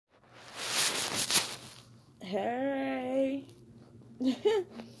Hey. Let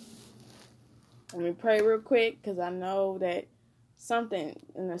me pray real quick because I know that something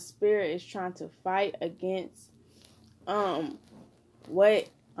in the spirit is trying to fight against what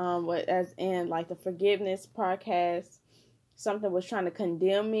as in like the forgiveness podcast. Something was trying to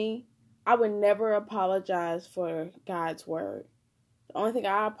condemn me. I would never apologize for God's word. The only thing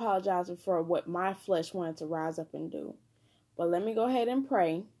I apologize for what my flesh wanted to rise up and do. But let me go ahead and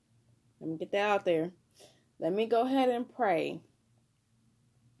pray. Let me get that out there. Let me go ahead and pray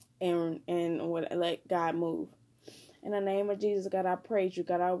and let God move. In the name of Jesus, God, I praise you.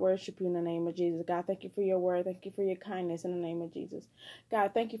 God, I worship you in the name of Jesus. God, thank you for your word. Thank you for your kindness in the name of Jesus. God,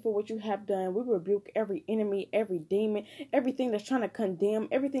 thank you for what you have done. We rebuke every enemy, every demon, everything that's trying to condemn,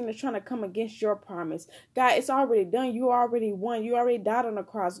 everything that's trying to come against your promise. God, it's already done. You already won. You already died on the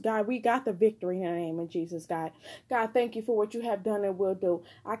cross. God, we got the victory in the name of Jesus, God. God, thank you for what you have done and will do.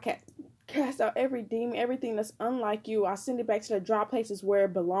 I cast out every demon, everything that's unlike you. I send it back to the dry places where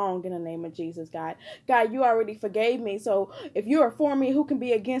it belongs in the name of Jesus, God. God, you already forgave me. So if you are for me, who can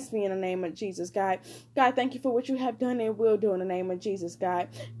be against me in the name of Jesus, God? God, thank you for what you have done and will do in the name of Jesus, God.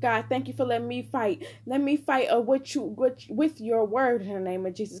 God, thank you for letting me fight. Let me fight with your word in the name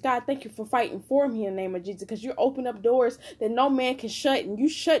of Jesus. God, thank you for fighting for me in the name of Jesus, because you open up doors that no man can shut, and you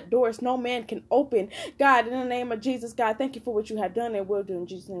shut doors no man can open. God, in the name of Jesus, God, thank you for what you have done and will do. In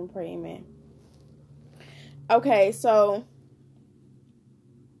Jesus' name, pray, amen. Okay, so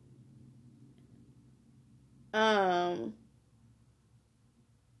I'm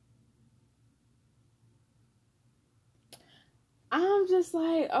just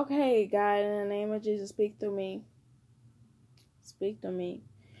like, okay, God, in the name of Jesus, speak through me. Speak to me.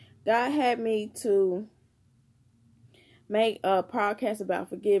 God had me to make a podcast about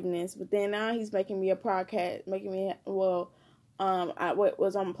forgiveness, but then now he's making me a podcast, what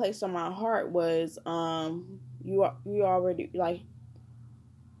was placed on my heart was, you already, like,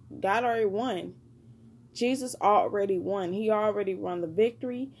 God already won. Jesus already won. He already won the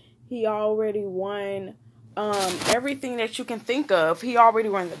victory. He already won everything that you can think of. He already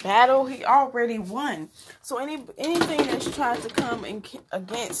won the battle. He already won. So anything that's tried to come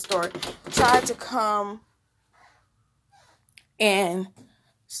against or tried to come and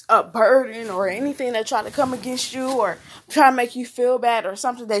a burden or anything that tried to come against you or try to make you feel bad or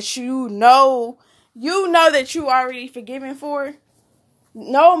something that you know that you already forgiven for.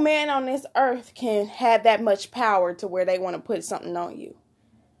 No man on this earth can have that much power to where they want to put something on you.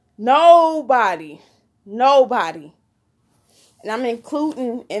 Nobody. And I'm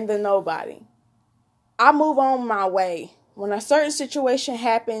including in the nobody. I move on my way. When a certain situation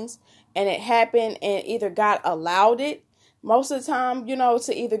happens and it happened and either God allowed it, most of the time,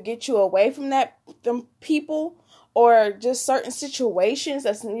 to either get you away from them people or just certain situations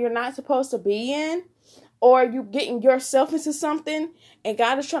that you're not supposed to be in, or you getting yourself into something and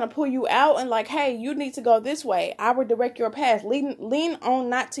God is trying to pull you out and like, hey, you need to go this way. I will direct your path. Lean on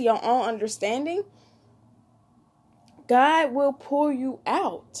not to your own understanding. God will pull you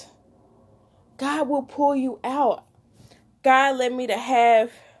out. God will pull you out. God led me to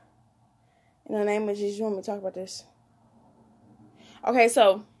have, in the name of Jesus, you want me to talk about this? Okay,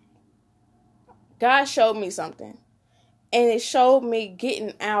 so God showed me something. And it showed me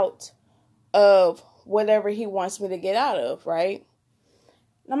getting out of whatever he wants me to get out of, right?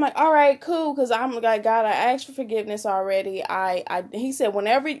 And I'm like, all right, cool, because I'm like, God, I asked for forgiveness already. He said,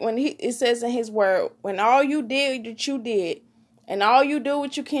 it says in his word, when all you did that you did, and all you do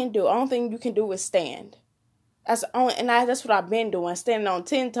what you can do, only thing you can do is stand. That's what I've been doing, standing on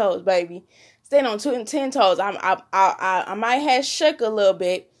 10 toes, baby. Standing on 10 toes. I might have shook a little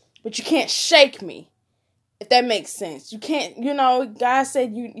bit, but you can't shake me. If that makes sense. You can't, God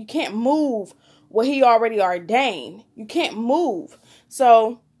said you can't move what he already ordained. You can't move.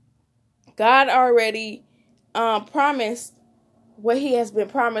 So God already promised what he has been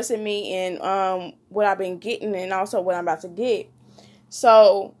promising me and what I've been getting and also what I'm about to get.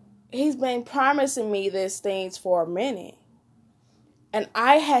 So he's been promising me these things for a minute. And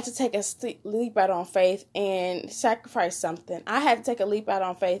I had to take a leap out on faith and sacrifice something. I had to take a leap out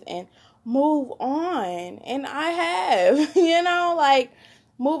on faith and move on. And I have,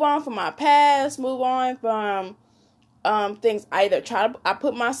 move on from my past, move on from things I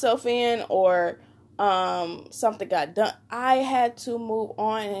put myself in or something got done. I had to move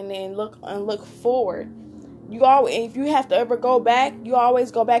on and then look forward. If you have to ever go back, you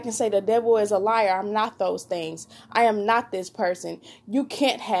always go back and say the devil is a liar. I'm not those things. I am not this person. You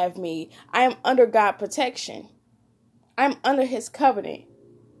can't have me. I am under God's protection. I'm under his covenant.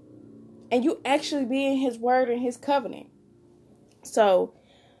 And you actually be in his word and his covenant. So,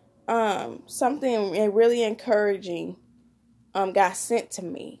 something really encouraging got sent to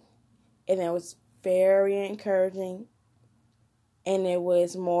me, and it was very encouraging, and it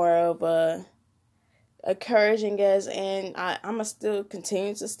was more of a encouraging as, and I'ma still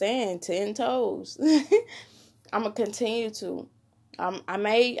continue to stand 10 toes. I'ma continue to.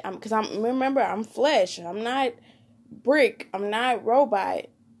 Remember, I'm flesh. I'm not brick. I'm not robot.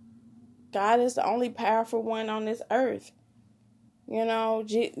 God is the only powerful one on this earth. You know,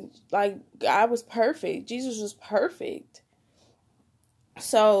 like God was perfect. Jesus was perfect.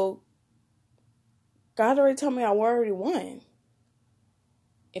 So God already told me I already won.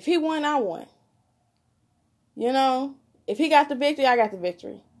 If he won, I won. You know, if he got the victory, I got the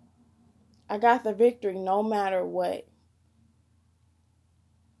victory. I got the victory no matter what.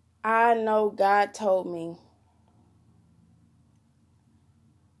 I know God told me,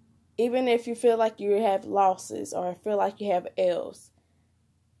 even if you feel like you have losses or feel like you have L's,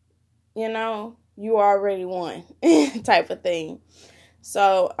 you know, you already won type of thing.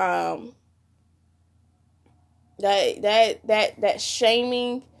 So, that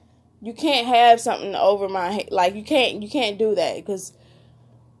shaming, you can't have something over my head. Like, you can't do that, because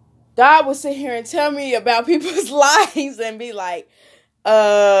God will sit here and tell me about people's lives and be like, you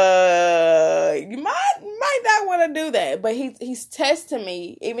might not want to do that. But he's testing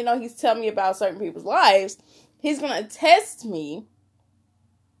me, even though he's telling me about certain people's lives, he's going to test me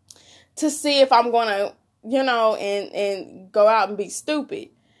to see if I'm going to, you know, and go out and be stupid.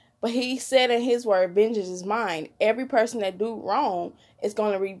 But he said in his word, vengeance is mine. Every person that do wrong is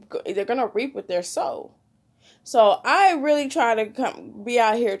going to they're going to reap what their sow. So I really try to be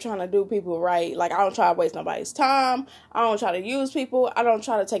out here trying to do people right. Like, I don't try to waste nobody's time. I don't try to use people. I don't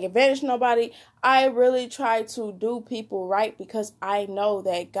try to take advantage of nobody. I really try to do people right, because I know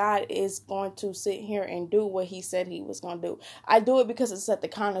that God is going to sit here and do what he said he was going to do. I do it because it's at the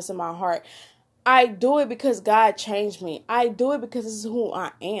kindness of my heart. I do it because God changed me. I do it because this is who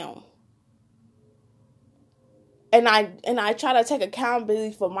I am. And I try to take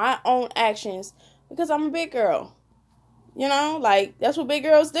accountability for my own actions, because I'm a big girl. You know, like, that's what big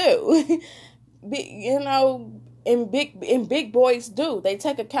girls do. You know, and big boys do. They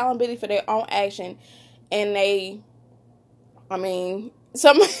take accountability for their own action, and somebody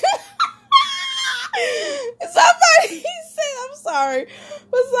said, I'm sorry,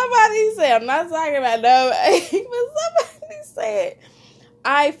 but somebody said, I'm not talking about nobody, but somebody said,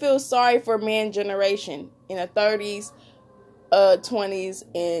 I feel sorry for man generation in the 30s, 20s,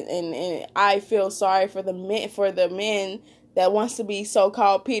 and I feel sorry for the men that wants to be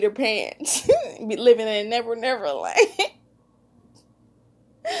so-called Peter Pans, be living in Never Land,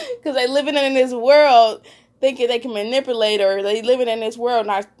 because they living in this world thinking they can manipulate, or they living in this world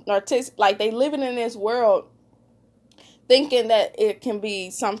narcissistic, like they living in this world thinking that it can be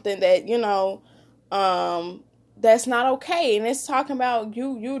something that, you know, that's not okay. And it's talking about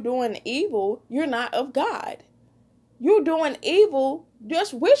you doing evil. You're not of God. You're doing evil,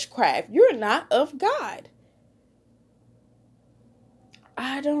 just witchcraft. You're not of God.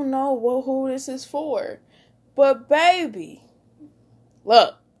 I don't know who this is for. But baby,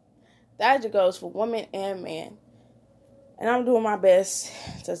 look, that just goes for woman and man. And I'm doing my best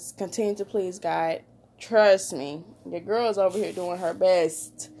to continue to please God. Trust me. Your girl's over here doing her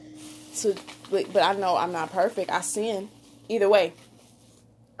best. But I know I'm not perfect. I sin. Either way.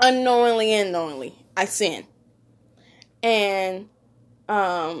 Unknowingly and knowingly. I sin. And,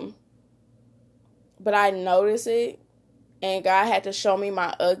 but I noticed it, and God had to show me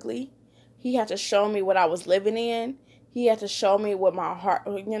my ugly. He had to show me what I was living in. He had to show me what my heart,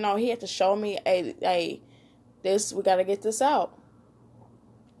 you know, he had to show me, we got to get this out.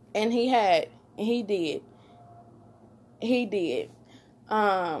 And he did. He did.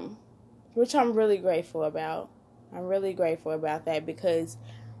 Which I'm really grateful about. I'm really grateful about that, because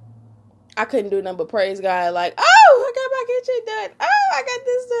I couldn't do nothing but praise God, like, oh, I got my kitchen done. Oh, I got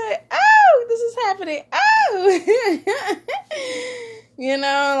this done. Oh, this is happening. Oh. You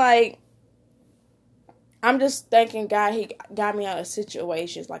know, like, I'm just thanking God he got me out of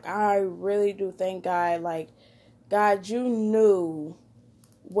situations. Like, I really do thank God. Like, God, you knew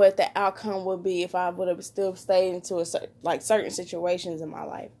what the outcome would be if I would have still stayed into certain situations in my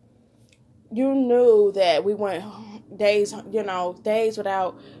life. You knew that we went days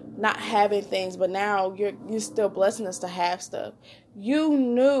without not having things, but now you're still blessing us to have stuff. You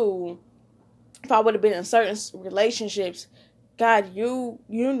knew if I would have been in certain relationships, God, you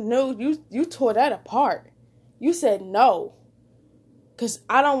knew, you tore that apart. You said no, because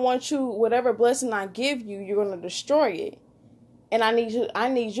I don't want you, whatever blessing I give you, you're going to destroy it. And I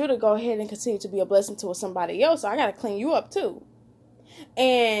need you to go ahead and continue to be a blessing to somebody else. So I got to clean you up too.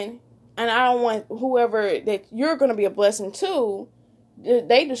 And And I don't want whoever that you're going to be a blessing to,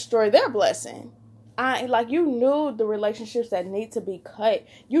 they destroy their blessing. You knew the relationships that need to be cut.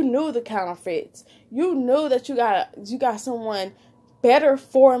 You knew the counterfeits. You knew that you got someone better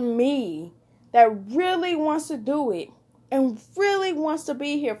for me that really wants to do it and really wants to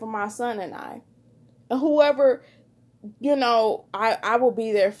be here for my son and I. And whoever, I will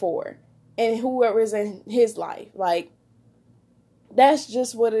be there for. And whoever is in his life. Like, that's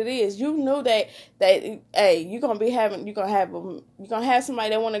just what it is. You knew that hey, you're gonna have somebody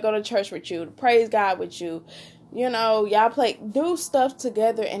that want to go to church with you, to praise God with you. Y'all do stuff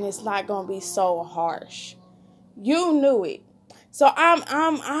together, and it's not gonna be so harsh. You knew it. So I'm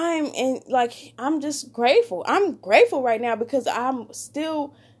just grateful. I'm grateful right now because I'm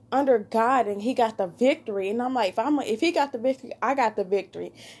still under God and He got the victory. And I'm like, if He got the victory, I got the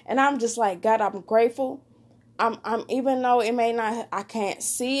victory. And I'm just like, God, I'm grateful. I'm even though it may not, I can't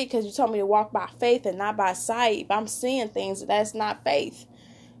see it because you told me to walk by faith and not by sight. If I'm seeing things, that's not faith.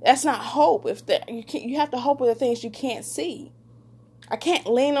 That's not hope. You have to hope with the things you can't see. I can't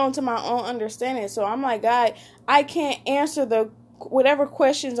lean on to my own understanding. So I'm like, God, I can't answer whatever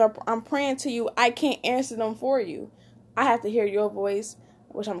questions I'm praying to you. I can't answer them for you. I have to hear your voice,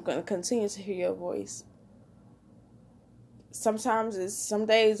 which I'm going to continue to hear your voice. Some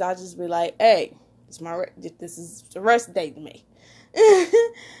days I just be like, hey, this is the rest day to me.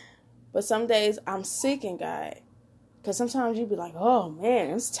 But some days I'm seeking God. Because sometimes you be like, oh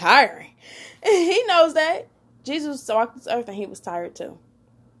man, it's tiring. He knows that. Jesus walked this earth and He was tired too.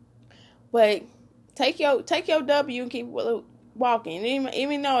 But take your W and keep walking.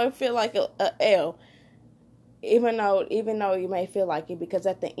 Even though it feel like a L. Even though you may feel like it, because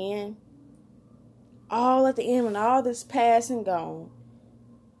at the end, when all this past and gone,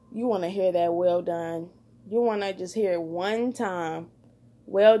 you want to hear that well done. You want to just hear it one time.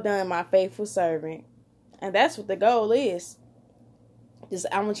 Well done, my faithful servant. And that's what the goal is. I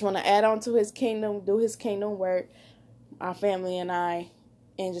just want to add on to His kingdom, do His kingdom work, our family and I,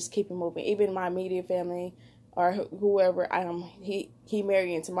 and just keep it moving. Even my immediate family or whoever he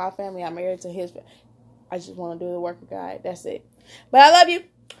married into my family, I'm married to his. I just want to do the work of God. That's it. But I love you.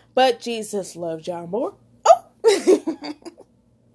 But Jesus loves y'all more. Oh!